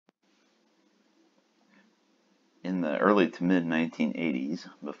the early to mid 1980s,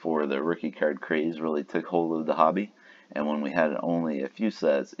 before the rookie card craze really took hold of the hobby, and when we had only a few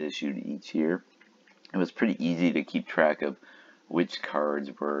sets issued each year, it was pretty easy to keep track of which cards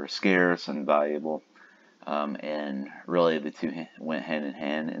were scarce and valuable. And really the two went hand in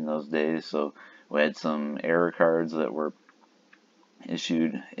hand in those days. So we had some error cards that were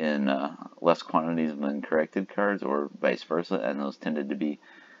issued in less quantities than corrected cards, or vice versa, and those tended to be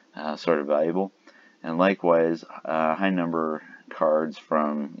sort of valuable. And likewise, high number cards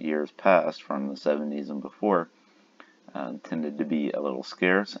from years past, from the 70s and before, tended to be a little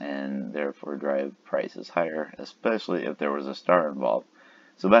scarce and therefore drive prices higher, especially if there was a star involved.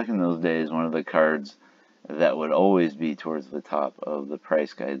 So back in those days, one of the cards that would always be towards the top of the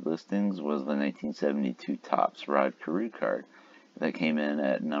price guide listings was the 1972 Topps Rod Carew card that came in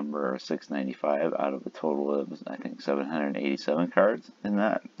at number 695 out of a total of, I think, 787 cards in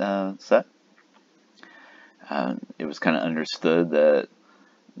that set. It was kind of understood that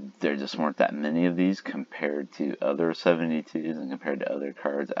there just weren't that many of these compared to other 72s and compared to other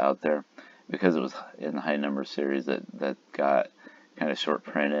cards out there, because it was in the high number series that got kind of short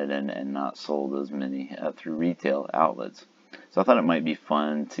printed and not sold as many through retail outlets. So I thought it might be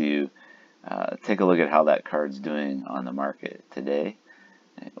fun to take a look at how that card's doing on the market today,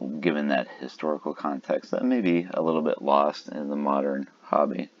 given that historical context that may be a little bit lost in the modern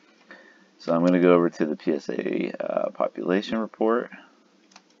hobby. So I'm going to go over to the PSA population report,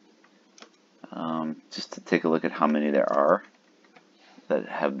 just to take a look at how many there are that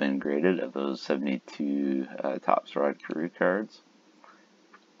have been graded of those 72 Topps Rod Carew cards.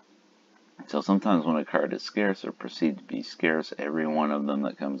 So sometimes when a card is scarce or perceived to be scarce, every one of them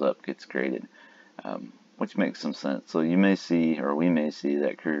that comes up gets graded, which makes some sense. So you may see, or we may see,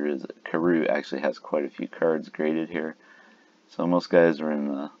 that Carew actually has quite a few cards graded here. So most guys are in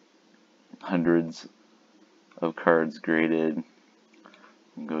the hundreds of cards graded.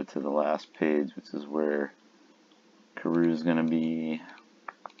 We'll go to the last page, which is where Carew is going to be.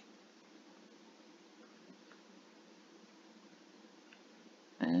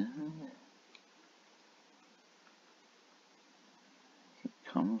 And he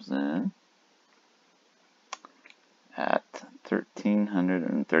comes in at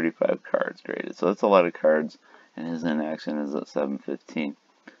 1,335 cards graded. So that's a lot of cards, and his in action is at 715.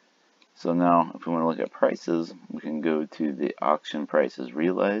 So now, if we want to look at prices, we can go to the auction prices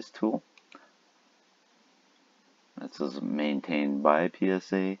realized tool. This is maintained by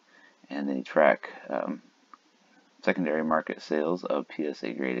PSA, and they track secondary market sales of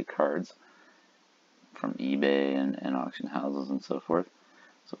PSA graded cards from eBay and auction houses and so forth.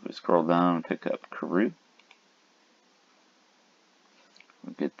 So if we scroll down and pick up Carew,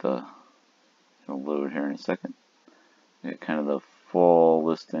 we'll get it'll load here in a second. We get kind of the full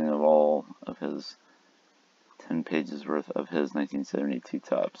listing of all of his 10 pages worth of his 1972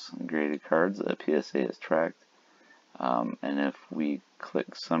 Topps graded cards that PSA has tracked. And if we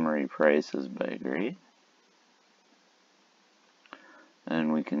click summary prices by grade,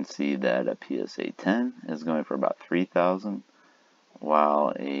 then we can see that a PSA 10 is going for about $3,000,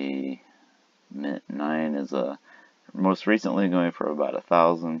 while a Mint 9 is most recently going for about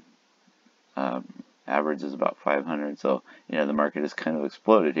 $1,000. Average is about $500. So the market has kind of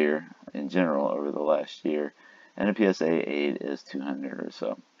exploded here in general over the last year, and a PSA 8 is $200 or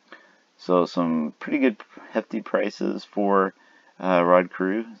so. So some pretty good hefty prices for Rod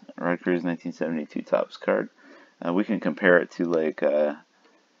Carew's 1972 Topps card. We can compare it to like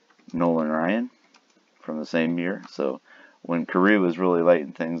Nolan Ryan from the same year. So when Carew was really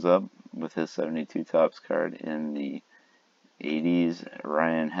lighting things up with his 72 Topps card in the 80s,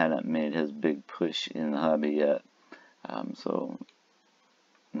 Ryan hadn't made his big push in the hobby yet. So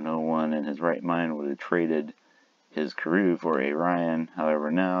no one in his right mind would have traded his Carew for a Ryan.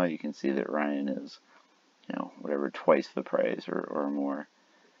 However, now you can see that Ryan is, whatever, twice the price or more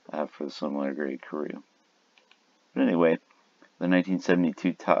for the similar grade Carew. But anyway, the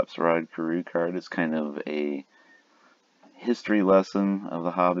 1972 Topps Rod Carew card is kind of a history lesson of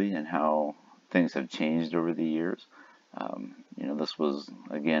the hobby and how things have changed over the years. This was,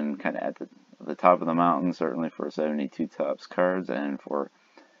 again, kind of at the top of the mountain, certainly for 72 Topps cards, and for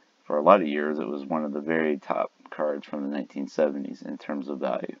a lot of years it was one of the very top cards from the 1970s in terms of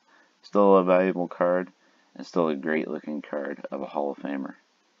value. Still a valuable card, and still a great looking card of a Hall of Famer.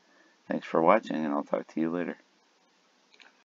 Thanks for watching, and I'll talk to you later.